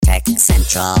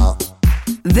Central.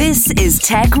 This is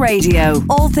Tech Radio.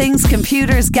 All things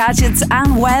computers, gadgets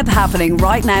and web happening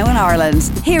right now in Ireland.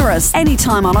 Hear us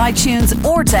anytime on iTunes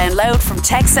or download from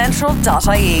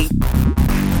techcentral.ie.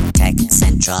 Tech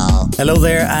Central. Hello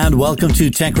there and welcome to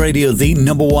Tech Radio, the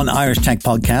number one Irish tech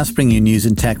podcast, bringing you news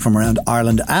and tech from around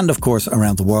Ireland and of course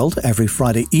around the world every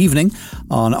Friday evening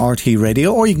on RT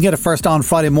Radio, or you can get it first on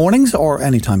Friday mornings or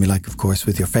anytime you like, of course,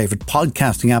 with your favourite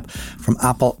podcasting app from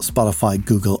Apple, Spotify,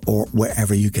 Google or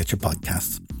wherever you get your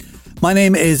podcasts. My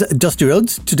name is Dusty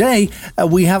Rhodes. Today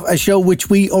we have a show which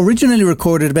we originally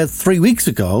recorded about 3 weeks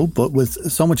ago, but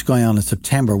with so much going on in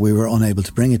September we were unable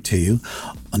to bring it to you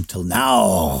until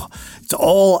now. It's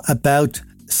all about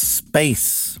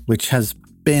space, which has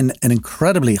been an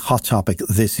incredibly hot topic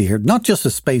this year, not just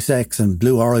with SpaceX and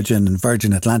Blue Origin and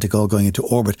Virgin Atlantic all going into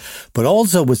orbit, but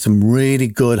also with some really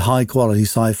good high quality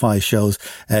sci-fi shows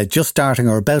just starting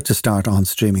or about to start on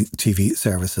streaming TV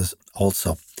services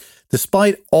also.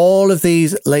 Despite all of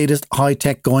these latest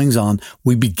high-tech goings-on,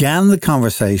 we began the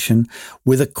conversation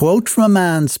with a quote from a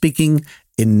man speaking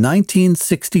in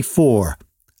 1964.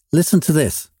 Listen to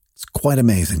this. It's quite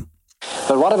amazing.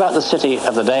 But what about the city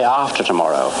of the day after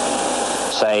tomorrow,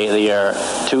 say the year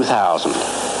 2000?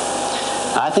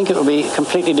 I think it will be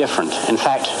completely different. In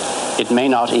fact, it may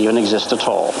not even exist at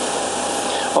all.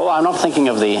 Oh, I'm not thinking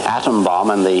of the atom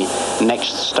bomb and the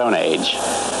next Stone Age.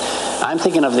 I'm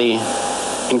thinking of the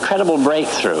incredible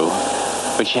breakthrough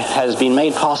which has been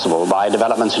made possible by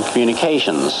developments in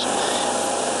communications,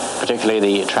 particularly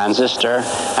the transistor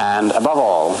and, above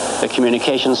all, the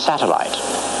communications satellite.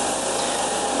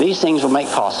 These things will make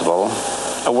possible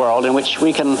a world in which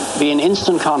we can be in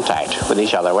instant contact with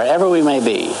each other, wherever we may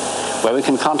be, where we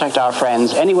can contact our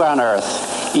friends anywhere on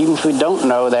Earth, even if we don't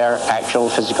know their actual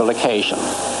physical location.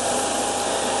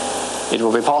 It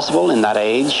will be possible in that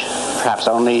age, perhaps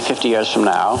only 50 years from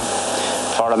now,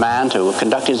 for a man to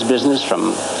conduct his business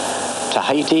from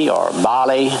Tahiti or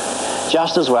Bali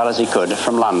just as well as he could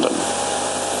from London.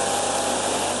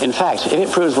 In fact, if it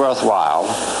proves worthwhile,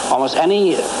 almost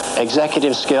any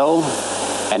executive skill,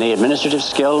 any administrative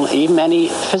skill, even any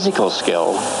physical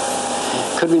skill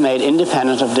could be made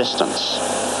independent of distance.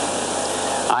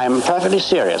 I am perfectly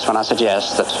serious when I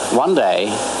suggest that one day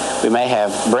we may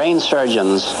have brain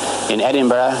surgeons in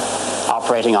Edinburgh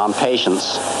operating on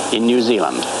patients in New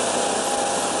Zealand.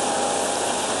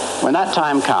 When that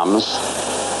time comes,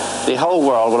 the whole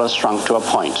world will have shrunk to a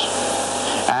point,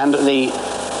 and the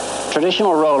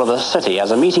traditional role of the city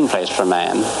as a meeting place for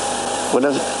man would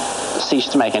have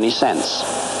ceased to make any sense.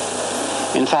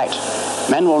 In fact,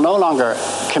 men will no longer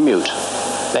commute,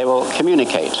 they will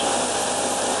communicate.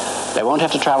 They won't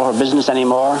have to travel for business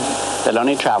anymore, they'll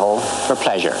only travel for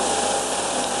pleasure.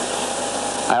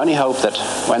 I only hope that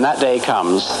when that day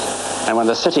comes, and when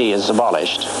the city is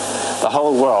abolished, the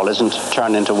whole world isn't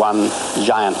turned into one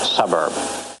giant suburb.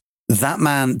 That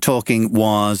man talking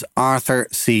was Arthur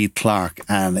C. Clarke,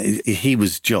 and he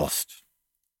was just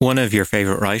one of your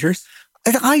favourite writers.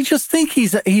 I just think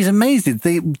he's amazing.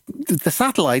 The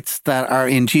satellites that are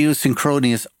in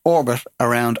geosynchronous orbit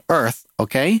around Earth,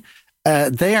 okay,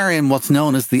 they are in what's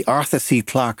known as the Arthur C.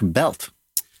 Clarke belt.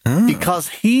 Oh. Because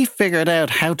he figured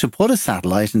out how to put a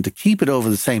satellite and to keep it over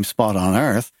the same spot on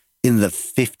Earth in the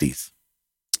 50s.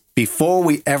 Before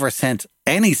we ever sent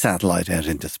any satellite out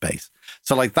into space.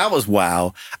 So that was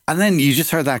wow. And then you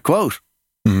just heard that quote.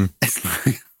 Mm-hmm. It's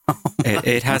like,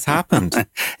 it has happened.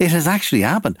 It has actually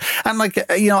happened. And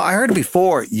I heard it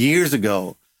before years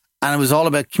ago, and it was all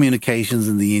about communications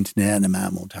and the internet, and a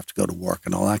man won't have to go to work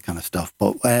and all that kind of stuff.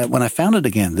 But when I found it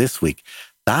again this week,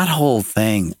 that whole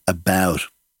thing about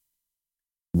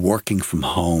working from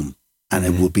home, and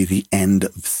it will be the end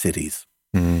of cities.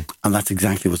 Mm. And that's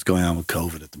exactly what's going on with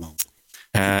COVID at the moment.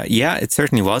 Yeah, it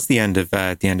certainly was the end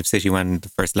of city when the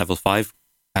first level 5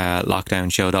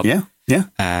 lockdown showed up. Yeah.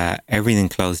 Everything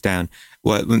closed down.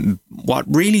 What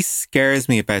really scares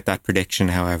me about that prediction,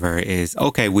 however, is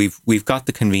okay. We've got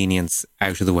the convenience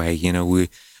out of the way.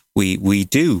 We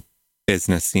do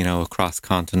business, across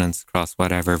continents, across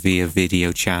whatever, via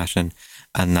video chat, and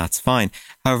that's fine.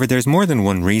 However, there's more than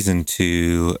one reason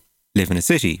to live in a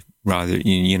city. Rather,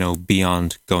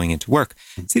 beyond going into work.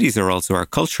 Cities are also our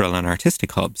cultural and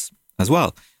artistic hubs as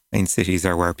well. Cities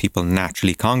are where people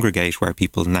naturally congregate, where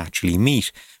people naturally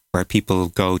meet, where people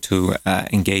go to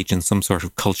engage in some sort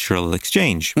of cultural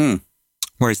exchange. Mm.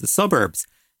 Whereas the suburbs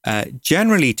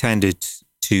generally tended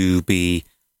to be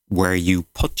where you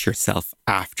put yourself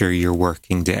after your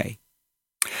working day.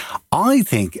 I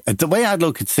think the way I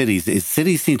look at cities is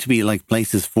cities seem to be like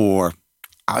places for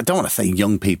I don't want to say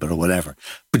young people or whatever,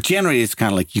 but generally it's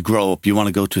kind of like you grow up, you want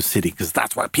to go to a city because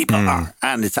that's where people are.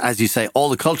 And it's, as you say, all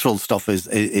the cultural stuff is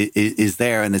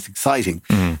there and it's exciting.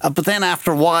 But then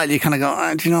after a while, you kind of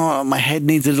go, do you know what? My head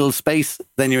needs a little space.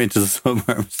 Then you're into the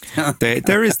suburbs.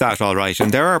 There is that, all right.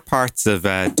 And there are parts of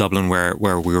Dublin where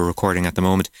we're recording at the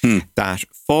moment that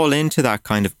fall into that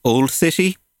kind of old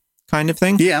city kind of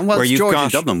thing. Yeah, well, where it's Georgia,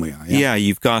 Dublin we are. Yeah,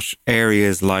 you've got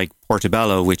areas like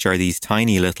Portobello, which are these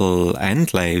tiny little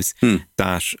enclaves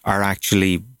that are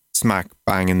actually smack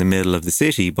bang in the middle of the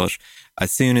city. But as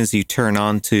soon as you turn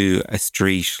onto a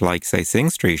street like, say, Sing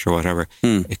Street or whatever,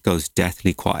 it goes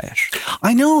deathly quiet.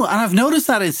 I know, and I've noticed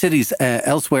that in cities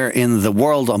elsewhere in the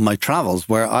world on my travels,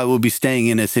 where I will be staying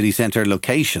in a city centre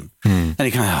location, and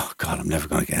you kind of, oh God, I'm never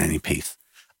going to get any peace.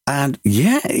 And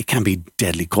yeah, it can be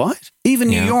deadly quiet. Even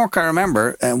New York, I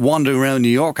remember wandering around New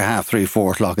York at 3 or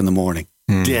 4 o'clock in the morning.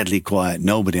 Deadly quiet,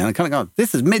 nobody. And I kind of go,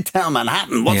 this is Midtown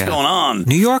Manhattan. What's going on?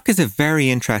 New York is a very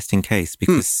interesting case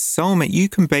because you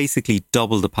can basically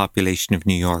double the population of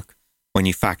New York when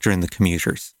you factor in the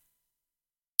commuters.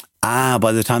 By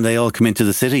the time they all come into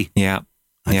the city. Yeah.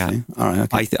 I see. All right.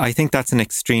 Okay. I think that's an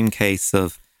extreme case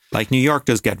of, like, New York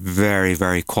does get very,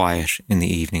 very quiet in the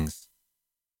evenings.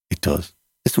 It does.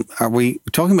 Are we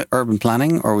talking about urban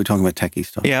planning or are we talking about techie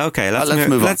stuff? Yeah, okay.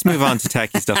 Let's move on to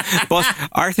techie stuff. But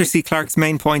Arthur C. Clarke's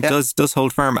main point does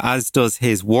hold firm, as does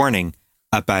his warning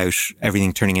about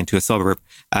everything turning into a suburb.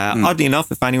 Oddly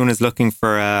enough, if anyone is looking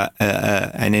for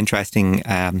an interesting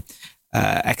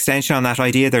extension on that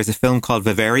idea, there's a film called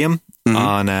Vivarium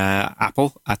on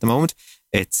Apple at the moment.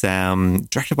 It's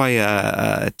directed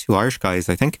by 2 Irish guys,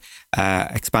 I think,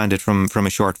 expanded from a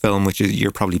short film, which is,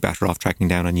 you're probably better off tracking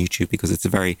down on YouTube because it's a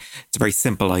very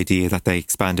simple idea that they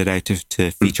expanded out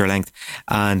to feature length,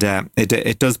 and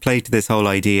it does play to this whole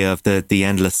idea of the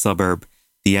endless suburb,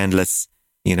 the endless,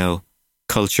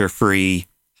 culture free,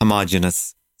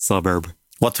 homogenous suburb.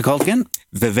 What's it called again?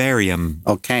 Vivarium.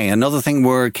 Okay, another thing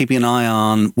we're keeping an eye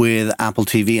on with Apple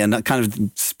TV, and that kind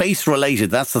of space related,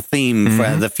 that's the theme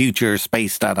for the future,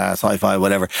 space data, sci-fi,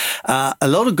 whatever. A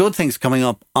lot of good things coming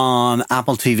up on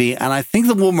Apple TV, and I think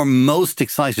the one we're most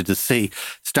excited to see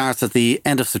starts at the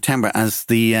end of September as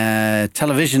the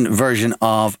television version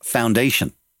of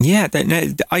Foundation. Yeah,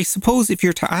 I suppose if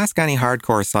you're to ask any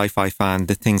hardcore sci-fi fan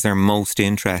the things they're most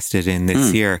interested in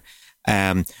this year,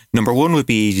 number one would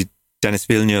be Denis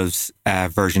Villeneuve's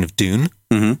version of Dune,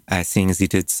 seeing as he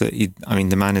did. So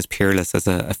the man is peerless as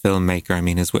a filmmaker. I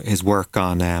mean, his work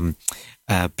on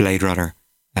Blade Runner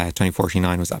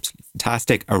 2049 was absolutely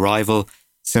fantastic. Arrival,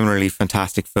 similarly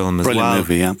fantastic film as Brilliant well.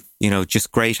 Movie, yeah.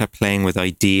 Just great at playing with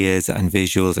ideas and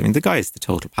visuals. I mean, the guy is the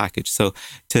total package. So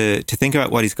to think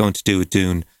about what he's going to do with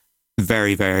Dune,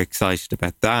 very, very excited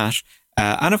about that.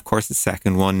 And of course, the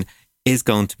second one is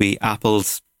going to be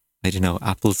Apple's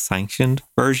sanctioned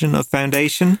version of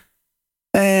Foundation.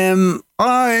 No,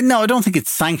 I don't think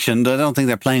it's sanctioned. I don't think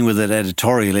they're playing with it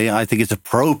editorially. I think it's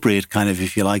appropriate, kind of,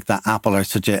 if you like, that Apple are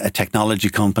such a technology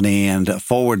company and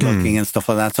forward-looking and stuff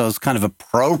like that. So it's kind of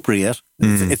appropriate.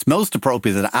 It's most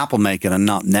appropriate that Apple make it and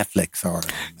not Netflix or...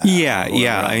 Yeah.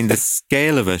 I mean, the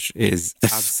scale of it is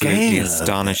absolutely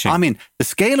astonishing. I mean, the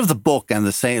scale of the book and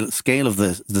the scale of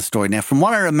the story. Now, from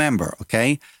what I remember,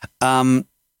 okay...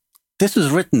 this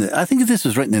was written in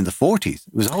the 40s.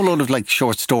 It was a whole load of like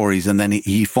short stories, and then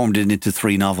he formed it into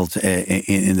 3 novels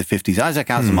in the 50s. Isaac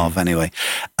Asimov, anyway.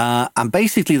 And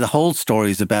basically the whole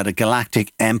story is about a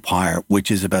galactic empire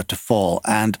which is about to fall.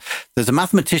 And there's a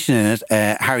mathematician in it,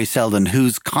 Harry Seldon,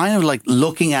 who's kind of like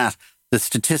looking at the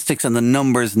statistics and the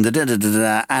numbers and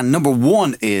and number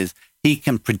one is he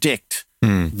can predict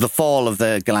the fall of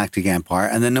the galactic empire.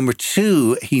 And then number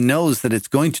 2, he knows that it's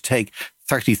going to take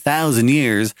 30,000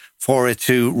 years for it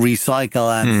to recycle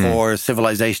and for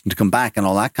civilization to come back and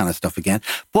all that kind of stuff again.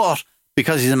 But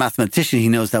because he's a mathematician, he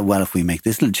knows that, well, if we make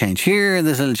this little change here and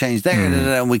this little change there,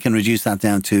 and we can reduce that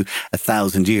down to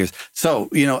 1,000 years. So,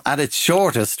 at its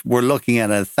shortest, we're looking at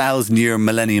a 1,000-year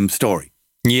millennium story.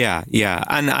 Yeah.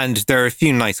 And there are a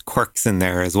few nice quirks in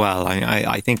there as well.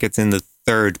 I think it's in the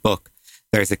 3rd book.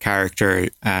 There's a character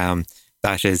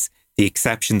that is the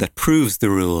exception that proves the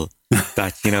rule.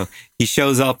 That, he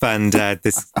shows up and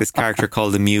this character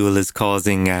called the Mule is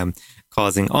causing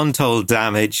untold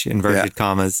damage, inverted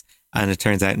commas, and it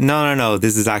turns out, no,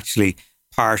 this is actually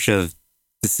part of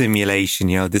the simulation.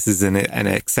 This is an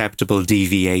acceptable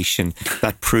deviation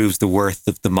that proves the worth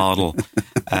of the model.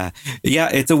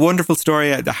 It's a wonderful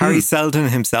story. Harry Seldon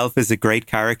himself is a great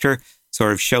character,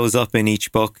 sort of shows up in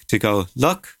each book to go,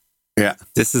 look,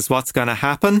 this is what's going to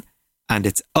happen, and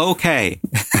it's okay.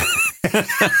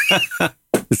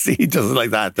 See, he does it like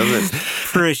that, does it?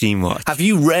 Pretty much. Have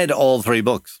you read all 3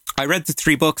 books? I read the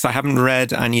 3 books. I haven't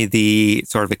read any of the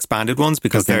sort of expanded ones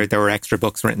because there were extra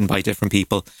books written by different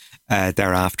people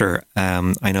thereafter.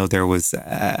 I know there was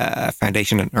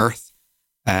Foundation and Earth.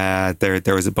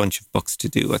 There was a bunch of books to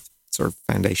do with sort of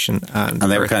Foundation and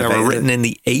they Earth. They were written in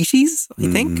the 80s, I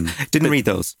think. Didn't read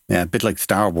those. Yeah, a bit like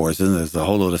Star Wars, isn't it? There's a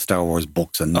whole load of Star Wars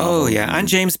books and novels. Oh, yeah. And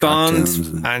James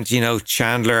Bond. And, you know,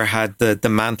 Chandler had the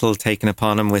mantle taken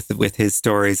upon him with his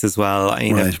stories as well.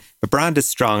 You know, the brand is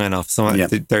strong enough. So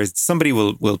there's somebody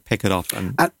will pick it up.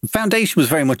 And Foundation was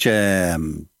very much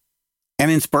an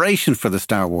inspiration for the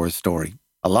Star Wars story.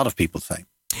 A lot of people say.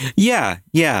 Yeah.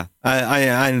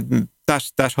 I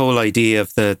that whole idea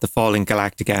of the falling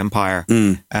galactic empire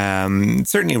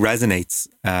certainly resonates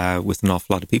with an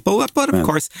awful lot of people. But of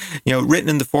course, you know, written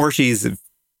in the 40s,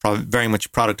 very much a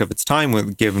product of its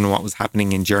time, given what was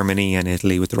happening in Germany and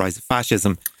Italy with the rise of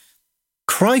fascism.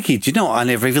 Crikey, do you know, I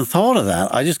never even thought of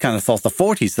that. I just kind of thought the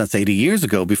 40s, that's 80 years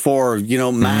ago, before, you know,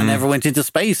 man ever went into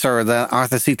space, or the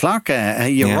Arthur C. Clarke.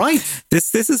 You're right.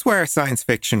 This is where science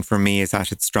fiction for me is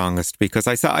at its strongest, because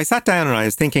I sat down and I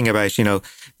was thinking about, you know,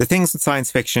 the things in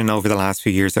science fiction over the last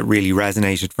few years that really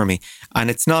resonated for me. And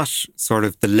it's not sort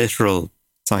of the literal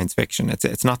science fiction.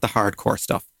 It's not the hardcore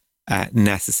stuff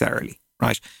necessarily.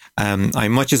 Right.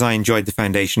 Much as I enjoyed the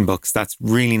Foundation books, that's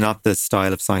really not the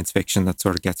style of science fiction that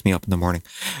sort of gets me up in the morning.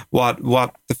 What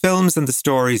the films and the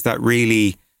stories that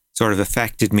really sort of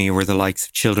affected me were the likes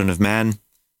of Children of Men,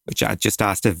 which I just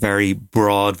asked a very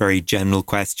broad, very general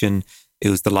question. It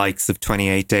was the likes of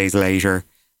 28 Days Later.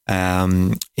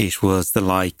 It was the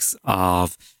likes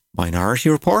of Minority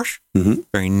Report,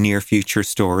 very near future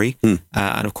story.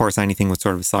 And of course, anything with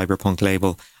sort of a cyberpunk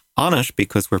label on it,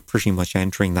 because we're pretty much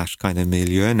entering that kind of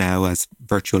milieu now as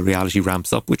virtual reality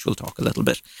ramps up, which we'll talk a little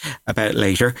bit about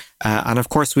later. And of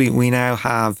course, we now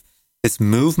have this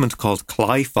movement called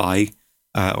cli-fi,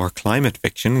 or climate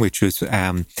fiction, which was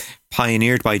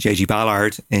pioneered by J.G.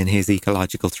 Ballard in his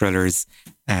ecological thrillers,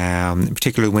 in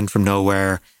particular Wind from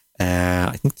Nowhere.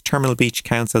 I think The Terminal Beach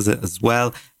counts as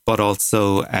well, but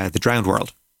also The Drowned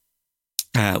World,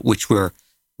 which we're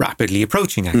rapidly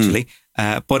approaching, actually.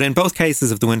 But in both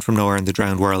cases of The Wind from Nowhere and The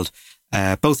Drowned World,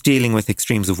 both dealing with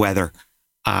extremes of weather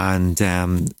and,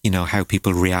 you know, how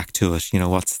people react to it. You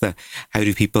know, how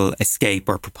do people escape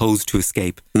or propose to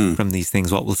escape from these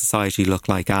things? What will society look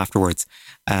like afterwards?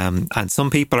 And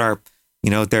some people are, you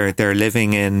know, they're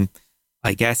living in,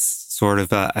 I guess, sort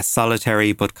of a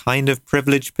solitary but kind of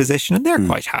privileged position, and they're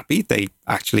quite happy. They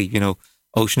actually, you know,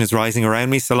 ocean is rising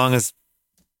around me, so long as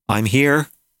I'm here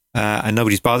and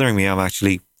nobody's bothering me, I'm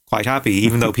actually quite happy,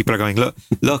 even though people are going,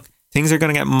 look, things are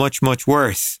going to get much, much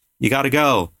worse. You got to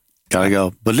go. Got to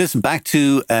go. But listen, back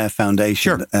to Foundation.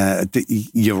 Sure.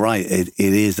 You're right. It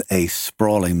is a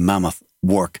sprawling mammoth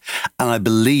work. And I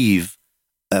believe,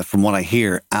 from what I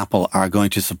hear, Apple are going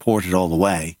to support it all the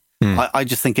way. I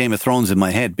just think Game of Thrones in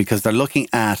my head, because they're looking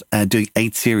at doing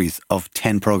 8 series of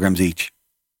 10 programs each.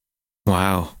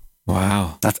 Wow.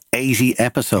 That's 80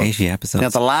 episodes. 80 episodes. Now,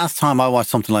 the last time I watched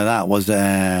something like that was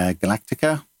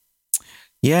Galactica.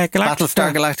 Yeah,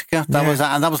 Battlestar Galactica.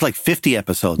 That was like 50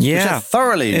 episodes. Yeah, which I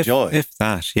thoroughly enjoyed. If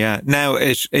that, yeah. Now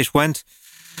it went.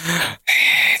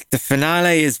 The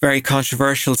finale is very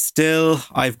controversial. Still,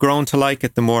 I've grown to like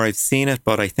it the more I've seen it,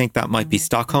 but I think that might be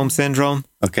Stockholm syndrome.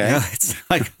 Okay, you know, it's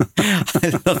like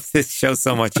I love this show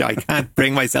so much. I can't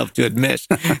bring myself to admit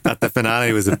that the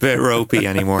finale was a bit ropey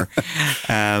anymore.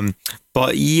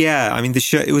 But yeah, I mean,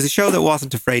 it was a show that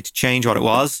wasn't afraid to change what it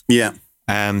was. Yeah.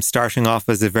 Starting off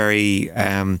as a very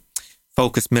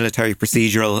focused military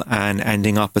procedural and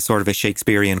ending up as sort of a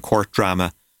Shakespearean court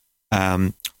drama,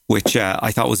 which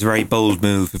I thought was a very bold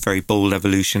move, a very bold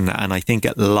evolution, and I think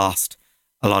it lost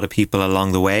a lot of people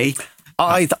along the way.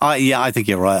 I think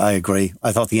you're right. I agree.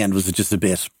 I thought the end was just a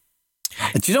bit.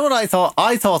 Do you know what I thought?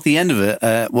 I thought the end of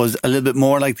it was a little bit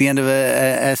more like the end of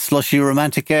a slushy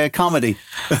romantic comedy.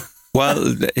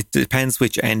 Well, it depends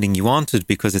which ending you wanted,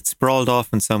 because it sprawled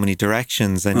off in so many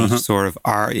directions, and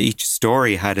each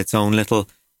story had its own little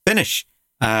finish.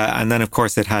 And then, of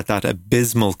course, it had that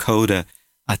abysmal coda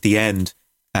at the end,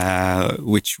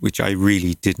 which I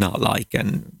really did not like.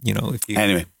 And, you know,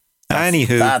 anyway.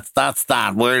 Anywho, that's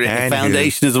that.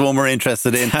 Foundation is the one we're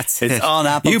interested in. It's on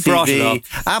Apple TV. You brought it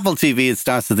up. Apple TV. It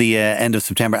starts at the end of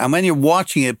September, and when you're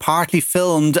watching it, partly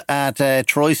filmed at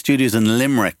Troy Studios in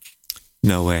Limerick.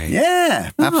 No way.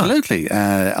 Yeah, absolutely.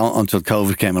 Until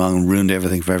COVID came along and ruined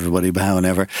everything for everybody, but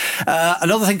however.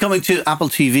 Another thing coming to Apple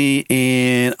TV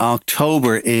in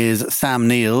October is Sam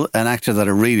Neill, an actor that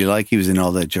I really like. He was in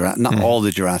all the Jurassic. Not all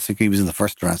the Jurassic. He was in the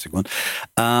first Jurassic one.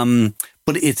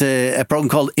 but it's a program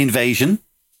called Invasion.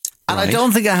 And I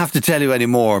don't think I have to tell you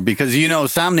anymore because,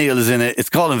 Sam Neill is in it. It's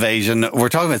called Invasion. We're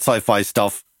talking about sci-fi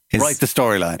stuff. Write the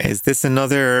storyline. Is this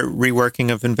another reworking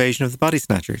of Invasion of the Body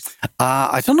Snatchers?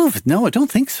 I don't know I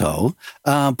don't think so.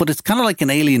 But it's kind of like an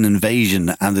alien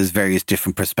invasion and there's various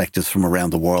different perspectives from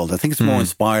around the world. I think it's more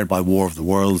inspired by War of the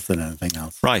Worlds than anything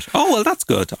else. Right. Oh, well, that's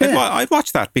good. Yeah. I'd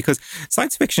watch that because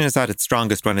science fiction is at its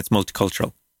strongest when it's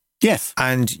multicultural. Yes.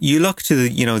 And you look to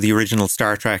the original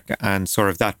Star Trek and sort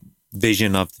of that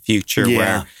vision of the future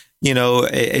where,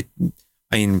 the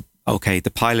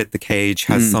pilot, the cage,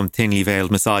 has some thinly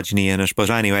veiled misogyny in it. But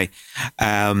anyway,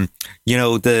 the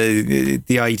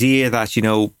idea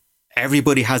that,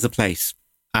 everybody has a place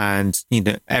and,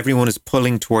 everyone is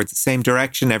pulling towards the same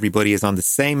direction. Everybody is on the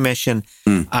same mission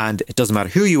and it doesn't matter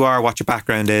who you are, what your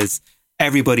background is.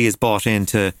 Everybody is bought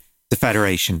into the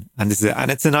Federation. And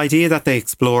it's an idea that they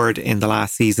explored in the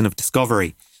last season of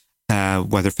Discovery,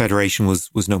 whether Federation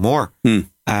was no more.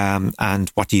 And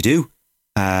what do you do?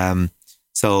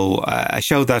 So a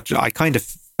show that I kind of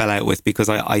fell out with because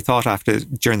I thought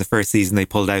during the first season they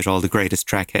pulled out all the greatest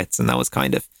Trek hits and that was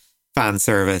kind of fan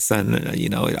service and,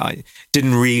 I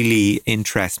didn't really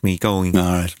interest me going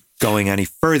any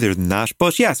further than that.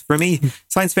 But yes, for me,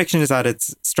 science fiction is at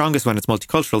its strongest when it's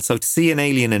multicultural. So to see an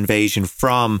alien invasion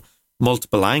from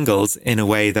multiple angles in a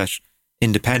way that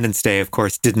Independence Day, of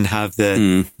course, didn't have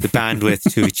the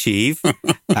bandwidth to achieve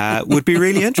would be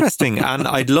really interesting. And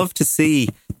I'd love to see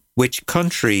which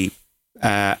country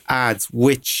adds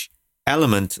which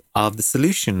element of the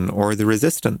solution or the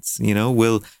resistance.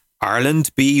 Will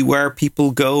Ireland be where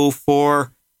people go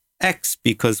for X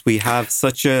because we have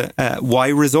such a Y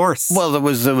resource? Well, there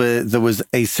was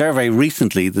a survey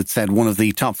recently that said one of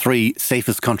the top 3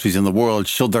 safest countries in the world,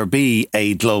 should there be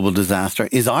a global disaster,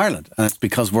 is Ireland. And it's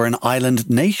because we're an island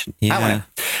nation. Yeah.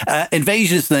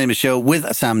 Invasion is the name of the show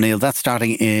with Sam Neill. That's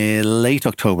starting in late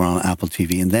October on Apple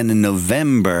TV. And then in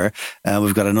November,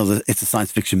 we've got it's a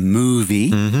science fiction movie.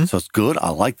 So it's good. I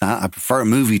like that. I prefer a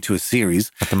movie to a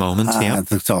series. At the moment, yeah.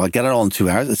 So I'll get it all in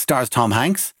 2 hours. It stars Tom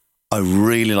Hanks. I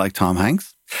really like Tom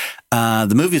Hanks.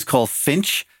 The movie is called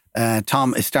Finch.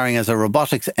 Tom is starring as a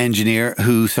robotics engineer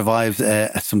who survives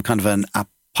some kind of an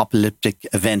apocalyptic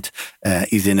event.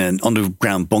 He's in an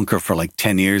underground bunker for like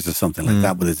 10 years or something like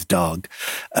that with his dog.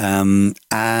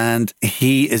 And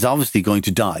he is obviously going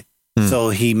to die. So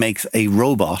he makes a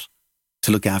robot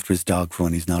to look after his dog for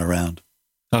when he's not around.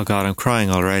 Oh God, I'm crying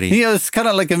already. It's kind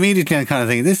of like immediately I'm kind of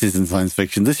thinking, this isn't science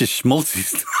fiction, this is schmaltzy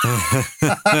stuff.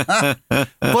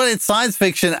 But it's science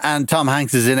fiction and Tom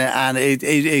Hanks is in it and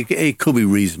it could be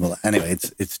reasonable. Anyway,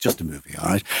 it's just a movie, all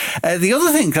right? The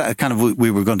other thing kind of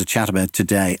we were going to chat about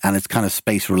today, and it's kind of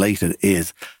space related,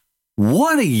 is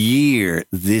what a year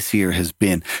this year has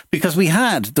been. Because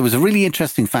there was a really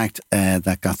interesting fact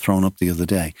that got thrown up the other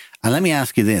day. And let me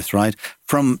ask you this, right?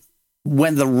 From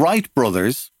when the Wright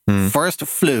brothers first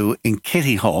flew in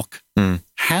Kitty Hawk,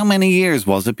 how many years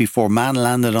was it before man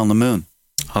landed on the moon?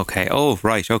 Okay. Oh,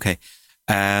 right. Okay.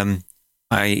 I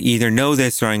either know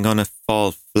this or I'm going to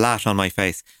fall flat on my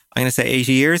face. I'm going to say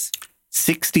 80 years.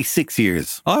 66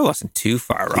 years. Oh, I wasn't too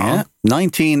far wrong. Yeah.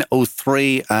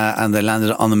 1903 and they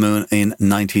landed on the moon in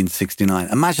 1969.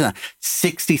 Imagine that.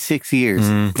 66 years.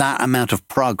 That amount of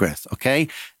progress. Okay.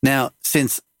 Now,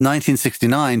 since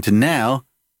 1969 to now,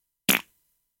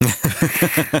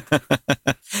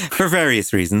 for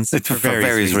various reasons. For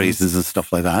various reasons and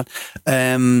stuff like that.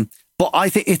 But I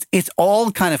think it's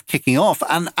all kind of kicking off.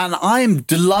 And I'm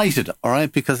delighted, all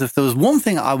right? Because if there was one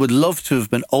thing I would love to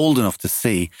have been old enough to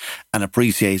see and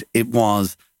appreciate, it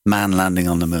was man landing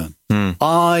on the moon.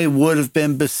 I would have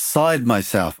been beside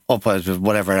myself up at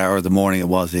whatever hour of the morning it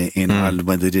was in Ireland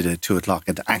when they did it at 2:00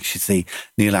 and to actually see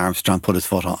Neil Armstrong put his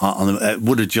foot on the, it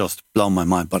would have just blown my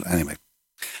mind. But anyway.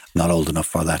 Not old enough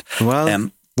for that.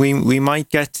 Well, we might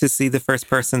get to see the first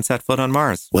person set foot on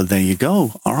Mars. Well, there you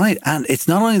go. All right. And it's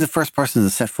not only the first person to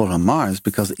set foot on Mars,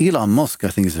 because Elon Musk, I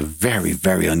think, is a very,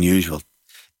 very unusual.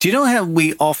 Do you know how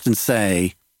we often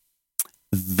say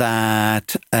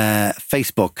that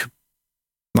Facebook...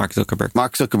 Mark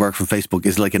Zuckerberg from Facebook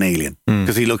is like an alien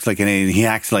because he looks like an alien. He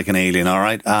acts like an alien. All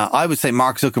right. I would say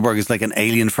Mark Zuckerberg is like an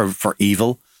alien for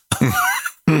evil.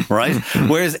 Right?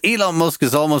 Whereas Elon Musk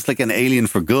is almost like an alien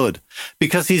for good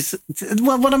because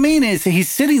what I mean is he's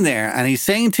sitting there and he's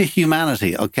saying to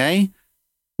humanity, okay,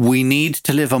 we need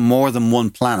to live on more than one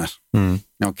planet.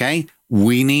 Okay.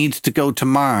 We need to go to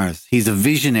Mars. He's a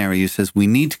visionary who says we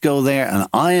need to go there and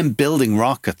I am building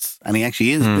rockets. And he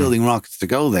actually is building rockets to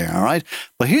go there. All right.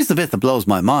 But here's the bit that blows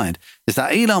my mind is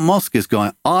that Elon Musk is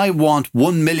going, I want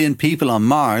 1 million people on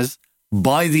Mars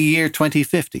by the year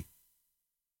 2050.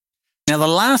 Now, the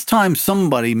last time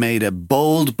somebody made a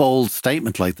bold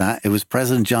statement like that, it was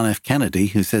President John F. Kennedy,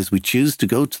 who says we choose to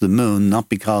go to the moon not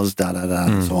because da-da-da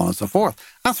and so on and so forth.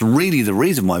 That's really the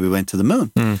reason why we went to the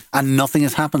moon. And nothing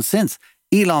has happened since.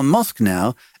 Elon Musk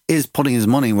now is putting his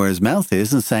money where his mouth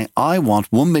is and saying, I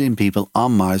want 1 million people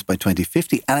on Mars by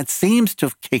 2050. And it seems to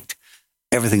have kicked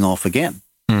everything off again.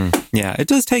 Yeah, it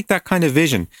does take that kind of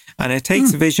vision. And it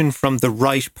takes vision from the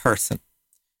right person.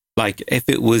 Like if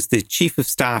it was the chief of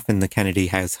staff in the Kennedy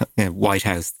White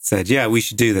House that said, yeah, we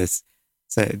should do this.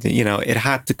 So, you know, it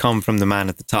had to come from the man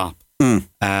at the top.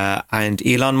 And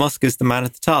Elon Musk is the man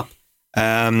at the top.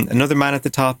 Another man at the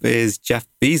top is Jeff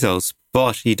Bezos,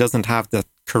 but he doesn't have the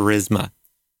charisma.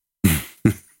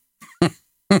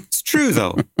 It's true,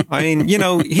 though. I mean, you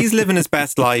know, he's living his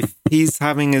best life. He's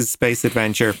having his space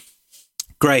adventure.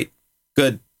 Great.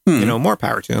 Good. You know, more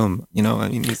power to him. You know, I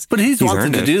mean, he's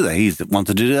wanted to do that. He's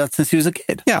wanted to do that since he was a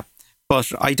kid. Yeah,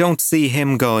 but I don't see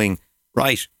him going,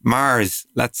 right, Mars.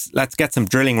 Let's get some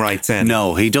drilling rights in.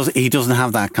 No, he doesn't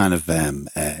have that kind of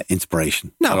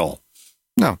inspiration at all.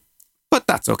 No, but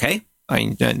that's okay. I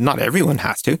mean, not everyone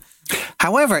has to.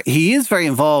 However, he is very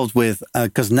involved with,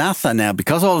 because NASA now,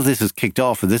 because all of this is kicked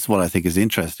off, and this is what I think is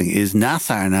interesting, is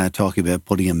NASA are now talking about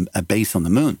putting a base on the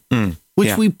moon,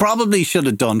 which we probably should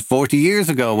have done 40 years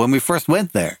ago when we first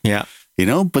went there. Yeah. You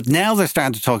know, but now they're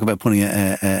starting to talk about putting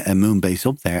a moon base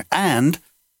up there, and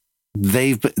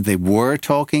they were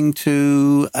talking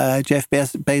to Jeff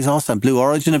Bezos and Blue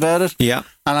Origin about it. Yeah.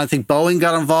 And I think Boeing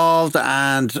got involved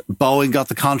and Boeing got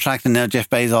the contract, and now Jeff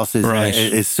Bezos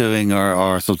is suing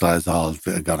or sometimes all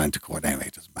got into court. Anyway,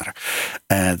 it doesn't matter.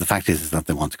 The fact is that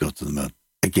they want to go to the moon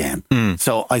again.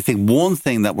 So I think one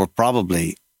thing that we're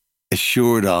probably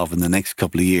assured of in the next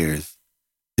couple of years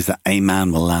is that a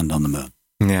man will land on the moon.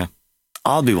 Yeah.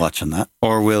 I'll be watching that.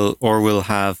 Or we'll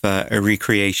have a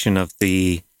recreation of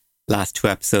the last 2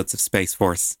 episodes of Space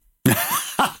Force. No.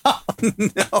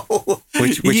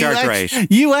 Which are great.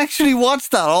 You actually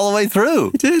watched that all the way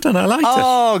through. I did, and I liked it.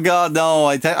 Oh, God, no.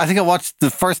 I think I watched the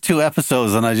first 2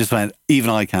 episodes and I just went, even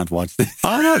I can't watch this.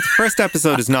 Oh, no, the first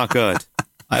episode is not good.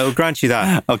 I will grant you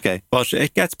that. Okay. But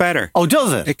it gets better. Oh,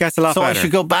 does it? It gets a lot better. So I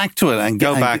should go back to it and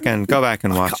go back and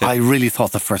watch it. I really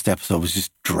thought the first episode was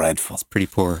just dreadful. It's pretty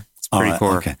poor. It's pretty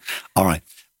poor. Okay. All right.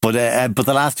 But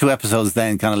the last 2 episodes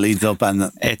then kind of leads up,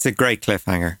 and it's a great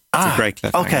cliffhanger. It's a great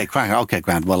cliffhanger. Okay, crack. Okay,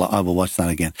 grand. Well, I will watch that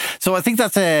again. So I think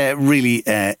that's really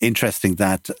interesting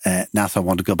that NASA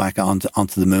want to go back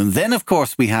onto the moon. Then, of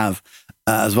course, we have,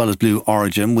 as well as Blue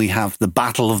Origin, we have the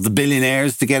battle of the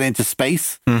billionaires to get into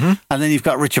space. And then you've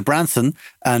got Richard Branson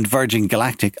and Virgin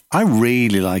Galactic. I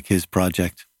really like his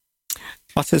project.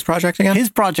 What's his project again?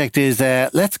 His project is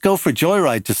let's go for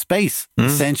joyride to space,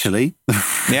 essentially.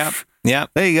 Yeah. Yeah.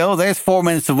 There you go. There's 4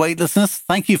 minutes of weightlessness.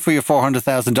 Thank you for your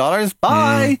 $400,000.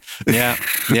 Bye. Yeah.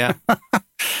 Yeah.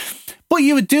 But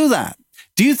you would do that.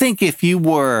 Do you think if you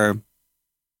were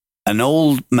an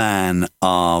old man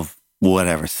of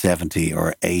whatever, 70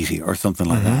 or 80 or something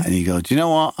like that, and you go, do you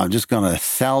know what? I'm just going to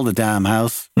sell the damn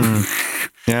house.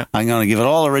 Yeah. I'm going to give it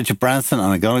all to Richard Branson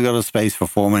and I'm going to go to space for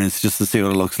 4 minutes just to see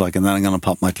what it looks like. And then I'm going to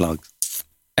pop my clogs.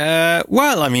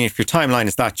 Well, I mean, if your timeline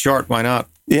is that short, why not?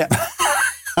 Yeah.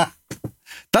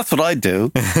 That's what I'd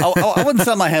do. I wouldn't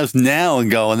sell my house now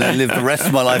and go and then live the rest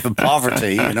of my life in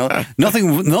poverty. You know,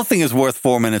 nothing is worth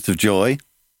 4 minutes of joy.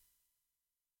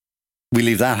 We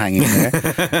leave that hanging there.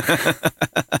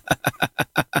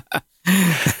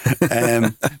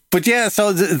 But yeah,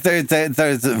 so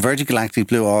there's Virgin Galactic,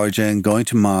 Blue Origin, going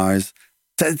to Mars.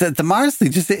 The Mars thing,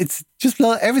 it's just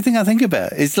everything I think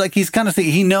about. It's like he's kind of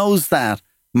he knows that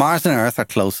Mars and Earth are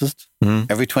closest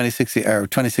every 26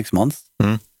 months.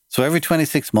 So every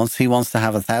 26 months, he wants to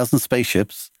have 1,000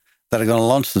 spaceships that are going to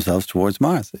launch themselves towards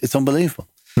Mars. It's unbelievable.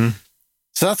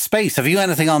 So that's space. Have you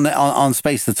anything on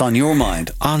space that's on your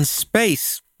mind? On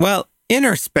space? Well,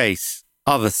 inner space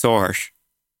of a sort.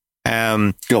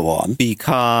 Go on.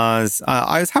 Because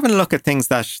I was having a look at things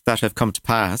that have come to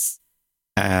pass.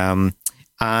 And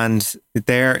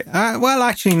they're, well,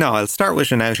 actually, no, I'll start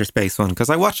with an outer space one because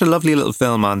I watched a lovely little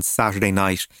film on Saturday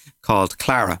night called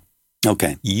Clara.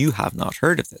 Okay. You have not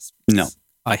heard of this? No.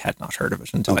 I had not heard of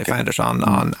it until I found it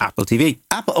on Apple TV.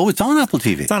 It's on Apple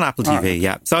TV? It's on Apple TV,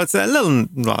 yeah. So it's a little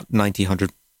 90-100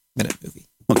 minute movie.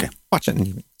 Okay. Watch it in the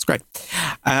evening. It's great.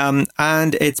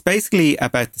 And it's basically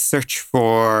about the search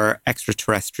for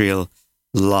extraterrestrial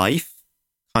life.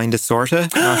 Kind of, sort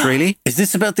of, not really. Is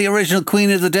this about the original Queen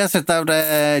of the Desert that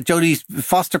Jodie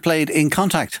Foster played in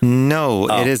Contact? No,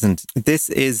 it isn't. This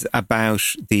is about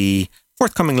the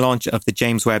forthcoming launch of the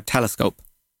James Webb Telescope.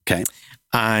 Okay.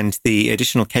 And the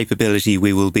additional capability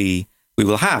we will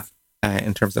have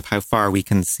in terms of how far we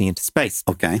can see into space.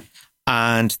 Okay.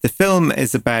 And the film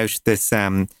is about this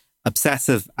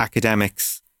obsessive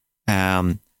academic's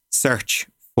search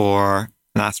for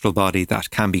an astral body that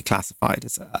can be classified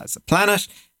as a planet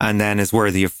and then is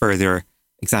worthy of further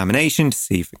examination to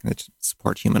see if it can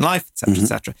support human life, etc.,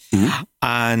 etc.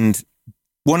 And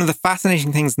one of the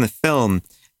fascinating things in the film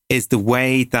is the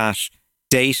way that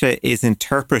data is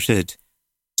interpreted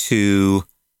to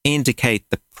indicate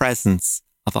the presence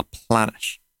of a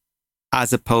planet,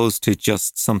 as opposed to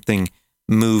just something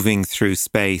moving through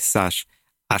space at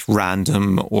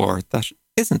random or that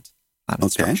isn't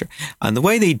planet structure. And the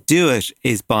way they do it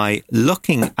is by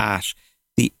looking at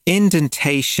the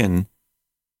indentation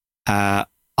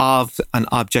of an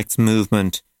object's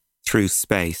movement through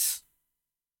space.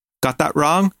 Got that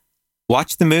wrong?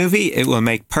 Watch the movie. It will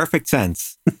make perfect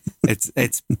sense.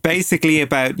 It's basically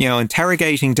about,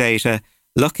 interrogating data,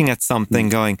 looking at something,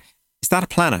 going, is that a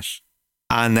planet?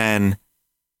 And then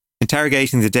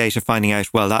interrogating the data, finding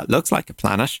out, well, that looks like a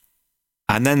planet.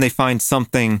 And then they find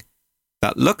something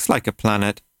that looks like a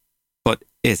planet, but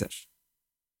is it?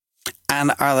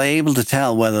 And are they able to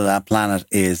tell whether that planet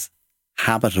is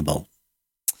habitable?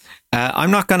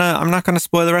 I'm not gonna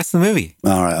spoil the rest of the movie.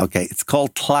 All right, okay. It's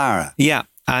called Clara. Yeah,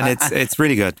 and it's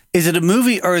really good. Is it a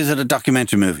movie or is it a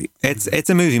documentary movie? It's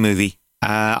a movie.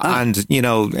 And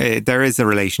there is a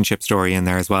relationship story in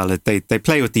there as well. They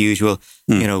play with the usual,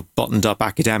 buttoned up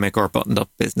academic or buttoned up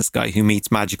business guy who meets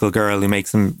magical girl who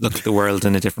makes him look at the world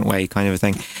in a different way, kind of a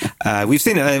thing. We've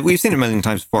seen it a million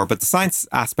times before, but the science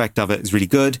aspect of it is really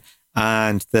good,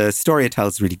 and the story it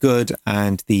tells is really good,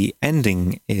 and the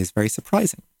ending is very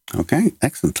surprising. Okay,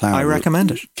 excellent. Clara, I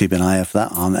recommend it. Keep an eye out for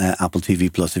that on Apple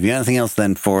TV Plus. Have you anything else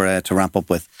then to wrap up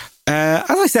with? As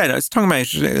I said, I was talking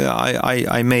about,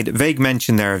 I made a vague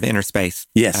mention there of inner space.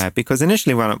 Yes. Because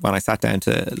initially when I sat down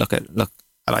to look at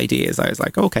ideas, I was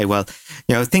like, okay, well,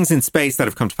 things in space that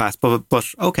have come to pass, but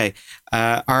okay,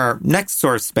 our next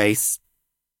sort of space,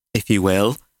 if you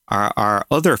will, our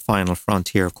other final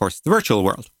frontier, of course, the virtual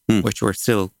world, which we're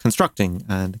still constructing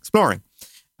and exploring.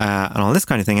 And all this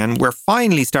kind of thing. And we're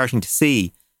finally starting to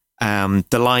see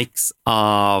the likes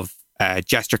of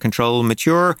gesture control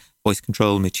mature, voice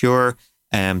control mature,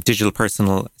 digital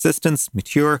personal assistants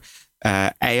mature,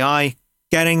 AI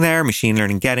getting there, machine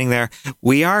learning getting there.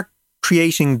 We are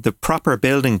creating the proper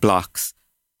building blocks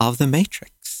of the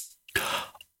Matrix.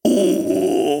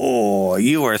 Oh,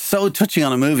 you are so touching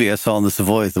on a movie I saw in the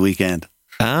Savoy at the weekend.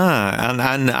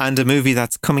 And a movie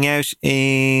that's coming out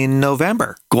in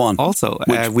November. Go on. Also,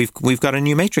 we've got a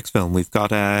new Matrix film. We've got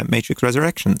Matrix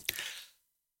Resurrections.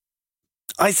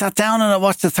 I sat down and I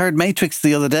watched the third Matrix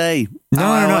the other day. No.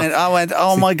 I went,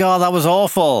 oh my God, that was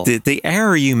awful. The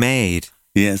error you made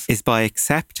is by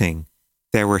accepting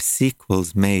there were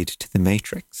sequels made to The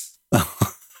Matrix.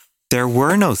 There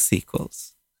were no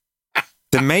sequels.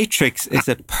 The Matrix is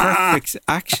a perfect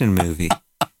action movie.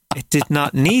 It did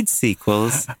not need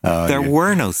sequels. There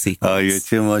were no sequels. Oh, you're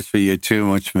too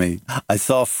much for me. I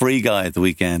saw Free Guy at the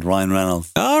weekend, Ryan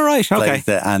Reynolds. Oh, right, okay.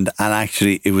 And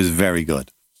actually, it was very good.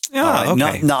 Oh,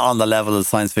 okay. Not on the level of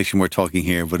science fiction we're talking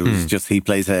here, but it was just he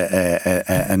plays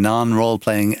a non-role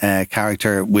playing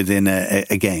character within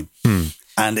a game.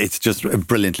 And it's just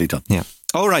brilliantly done. Yeah.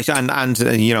 Oh, right. And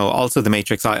also The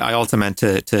Matrix, I also meant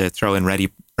to throw in Ready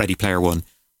Player One,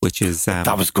 which is...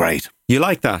 that was great. You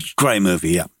like that? Great movie,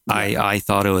 yeah. I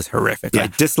thought it was horrific. Yeah. I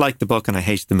disliked the book and I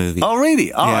hated the movie. Oh,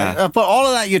 really? All right. But all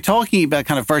of that, you're talking about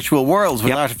kind of virtual worlds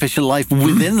with artificial life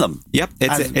within them. Yep.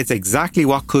 It's exactly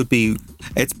what could be.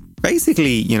 It's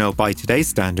basically, by today's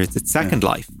standards, it's Second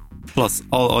Life, plus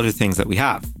all other things that we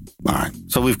have. All right.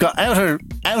 So we've got outer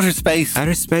space.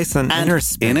 Outer space and inner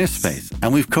space. Inner space.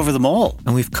 And we've covered them all.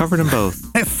 And we've covered them both.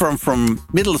 from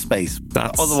middle space,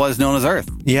 otherwise known as Earth.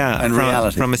 Yeah. And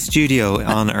reality. From a studio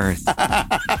on Earth.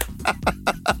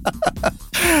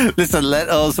 Listen, let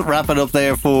us wrap it up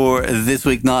there for this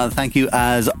week, Niall. Thank you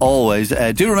as always.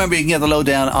 Do remember you can get the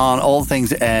lowdown on all things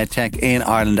tech in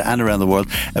Ireland and around the world.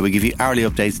 We give you hourly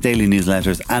updates, daily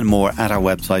newsletters and more at our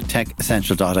website,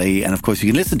 techessential.ie. And of course,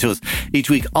 you can listen to us each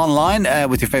week online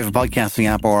with your favourite podcasting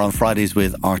app or on Fridays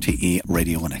with RTE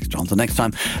Radio 1 Extra. Until next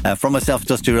time, from myself,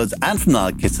 Dusty Rhodes, and from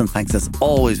Niall Kitson, thanks as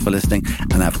always for listening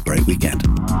and have a great weekend.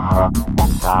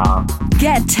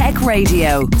 Get Tech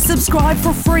Radio. Subscribe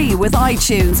for free with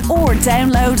iTunes or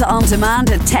download on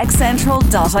demand at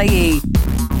techcentral.ie.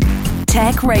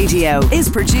 Tech Radio is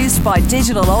produced by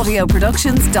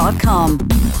digitalaudioproductions.com.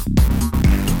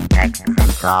 Tech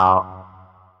Central.